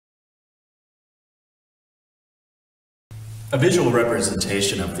A visual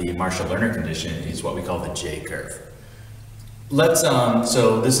representation of the Marshall-Lerner condition is what we call the J-curve.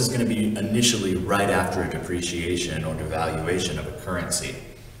 So this is going to be initially right after a depreciation or devaluation of a currency.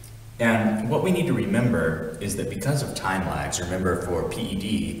 And what we need to remember is that because of time lags, remember for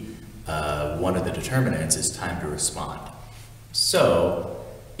PED, one of the determinants is time to respond. So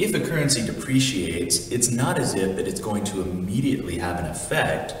if a currency depreciates, it's not as if that it's going to immediately have an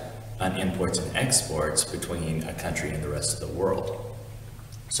effect on imports and exports between a country and the rest of the world.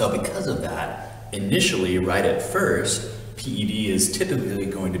 So because of that, initially, right at first, PED is typically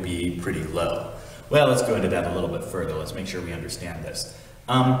going to be pretty low. Well, let's go into that a little bit further. Let's make sure we understand this.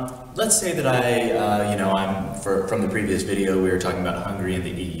 Let's say that from the previous video, we were talking about Hungary and the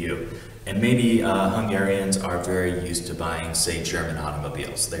EU. And maybe Hungarians are very used to buying, say, German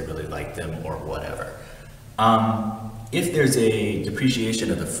automobiles. They really like them or whatever. If there's a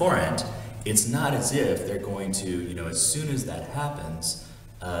depreciation of the forint, it's not as if they're going to, as soon as that happens,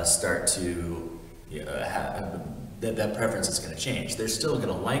 start to that preference is going to change. They're still going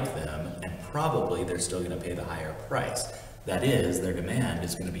to like them, and probably they're still going to pay the higher price. That is, their demand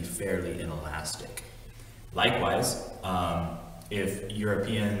is going to be fairly inelastic. Likewise, if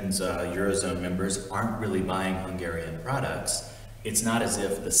Europeans, Eurozone members, aren't really buying Hungarian products, it's not as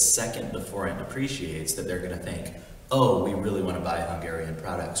if the second the forint depreciates that they're going to think, oh, we really want to buy Hungarian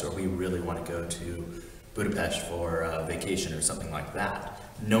products, or we really want to go to Budapest for a vacation or something like that.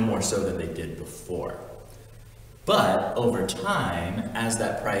 No more so than they did before. But over time, as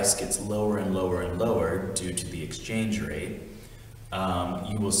that price gets lower and lower and lower due to the exchange rate,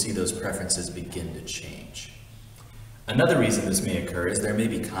 you will see those preferences begin to change. Another reason this may occur is there may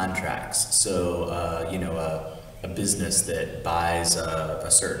be contracts. So, a business that buys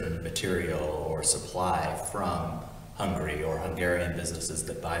a certain material or supply from Hungary, or Hungarian businesses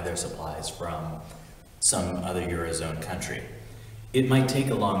that buy their supplies from some other Eurozone country. It might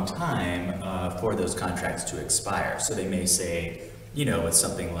take a long time for those contracts to expire. So they may say, it's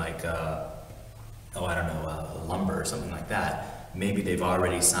something like, lumber or something like that. Maybe they've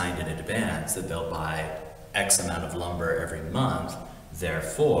already signed in advance that they'll buy X amount of lumber every month.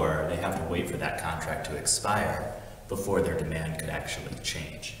 Therefore, they have to wait for that contract to expire before their demand could actually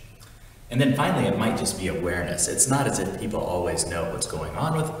change. And then finally, it might just be awareness. It's not as if people always know what's going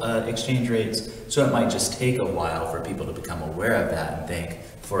on with exchange rates, so it might just take a while for people to become aware of that and think,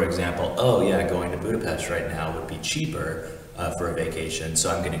 for example, oh yeah, going to Budapest right now would be cheaper for a vacation, so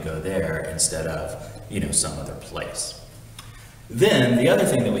I'm going to go there instead of, some other place. Then the other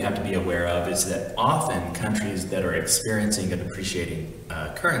thing that we have to be aware of is that often countries that are experiencing a depreciating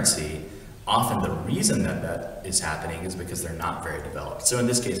currency, often the reason that that is happening is because they're not very developed. So in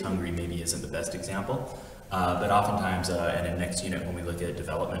this case, Hungary maybe isn't the best example, but oftentimes, and in next unit when we look at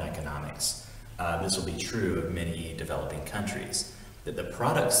development economics, this will be true of many developing countries, that the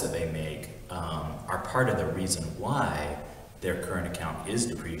products that they make are part of the reason why their current account is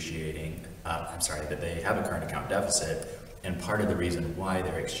depreciating, that they have a current account deficit, and part of the reason why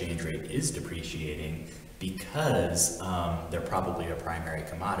their exchange rate is depreciating because they're probably a primary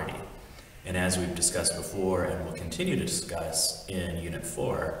commodity. And as we've discussed before, and will continue to discuss in Unit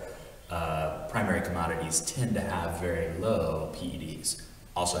 4, primary commodities tend to have very low PEDs,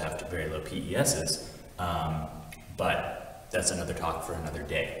 also have very low PESs, but that's another talk for another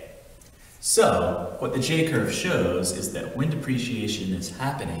day. So what the J-curve shows is that when depreciation is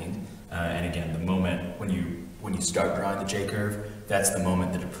happening, and again, the moment when you start drawing the J-curve, that's the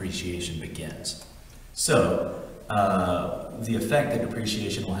moment the depreciation begins. So the effect that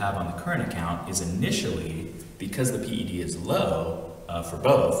depreciation will have on the current account is initially, because the PED is low for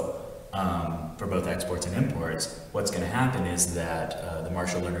both exports and imports, what's going to happen is that the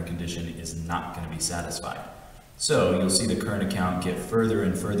Marshall-Lerner condition is not going to be satisfied. So you'll see the current account get further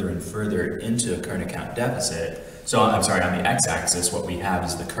and further and further into a current account deficit. So on the x-axis, what we have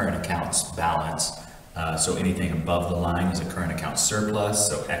is the current accounts balance. So anything above the line is a current account surplus,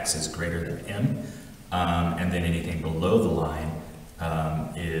 so X is greater than M. And then anything below the line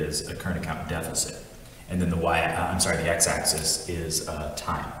is a current account deficit. And then the x-axis is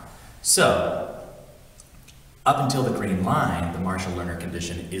time. So up until the green line, the Marshall-Lerner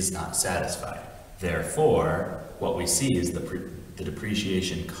condition is not satisfied. Therefore, what we see is the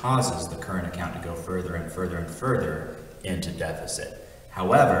depreciation causes the current account to go further and further and further into deficit.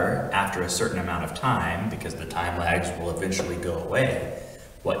 However, after a certain amount of time, because the time lags will eventually go away,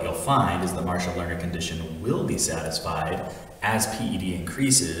 what you'll find is the Marshall-Lerner condition will be satisfied as PED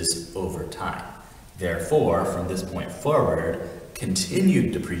increases over time. Therefore, from this point forward,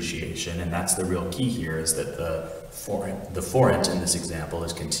 continued depreciation, and that's the real key here, is that the forint in this example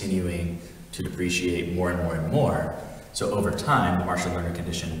is continuing to depreciate more and more and more. So over time, the Marshall Lerner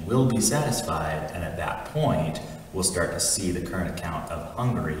condition will be satisfied, and at that point, we'll start to see the current account of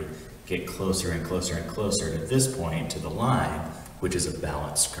Hungary get closer and closer and closer to this point, to the line, which is a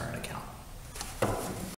balanced current account.